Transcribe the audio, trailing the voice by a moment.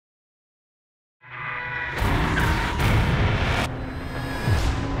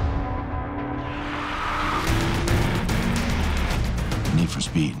Need for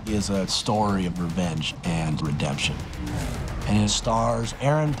Speed is a story of revenge and redemption. And it stars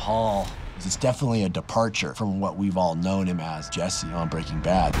Aaron Paul. It's definitely a departure from what we've all known him as, Jesse on Breaking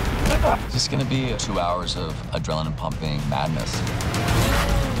Bad. It's gonna be 2 hours of adrenaline-pumping madness.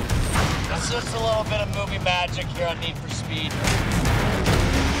 It's just a little bit of movie magic here on Need for Speed.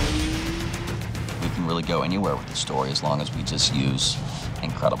 We can really go anywhere with the story as long as we just use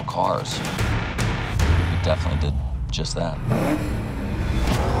incredible cars. We definitely did just that.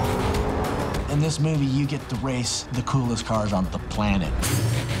 In this movie, you get to race the coolest cars on the planet.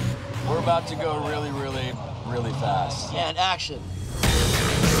 We're about to go really, really, really fast. And action.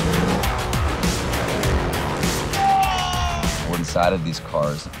 We're inside of these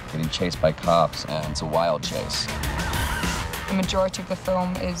cars, getting chased by cops, and it's a wild chase. The majority of the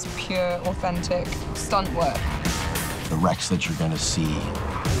film is pure, authentic stunt work. The wrecks that you're gonna see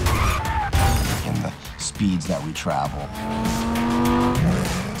and the speeds that we travel.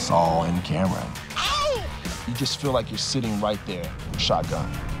 It's all in camera. You just feel like you're sitting right there with a shotgun.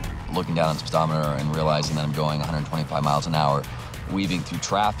 Looking down at the speedometer and realizing that I'm going 125 miles an hour, weaving through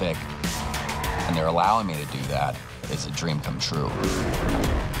traffic, and they're allowing me to do that, is a dream come true.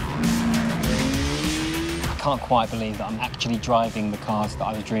 I can't quite believe that I'm actually driving the cars that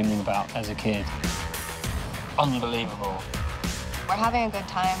I was dreaming about as a kid. Unbelievable. We're having a good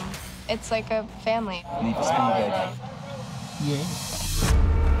time. It's like a family. Need for Speed, baby. Yeah.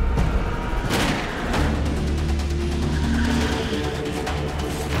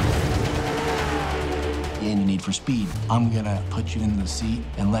 In Need for Speed, I'm gonna put you in the seat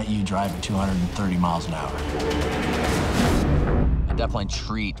and let you drive at 230 miles an hour. I definitely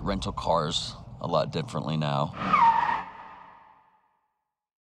treat rental cars a lot differently now.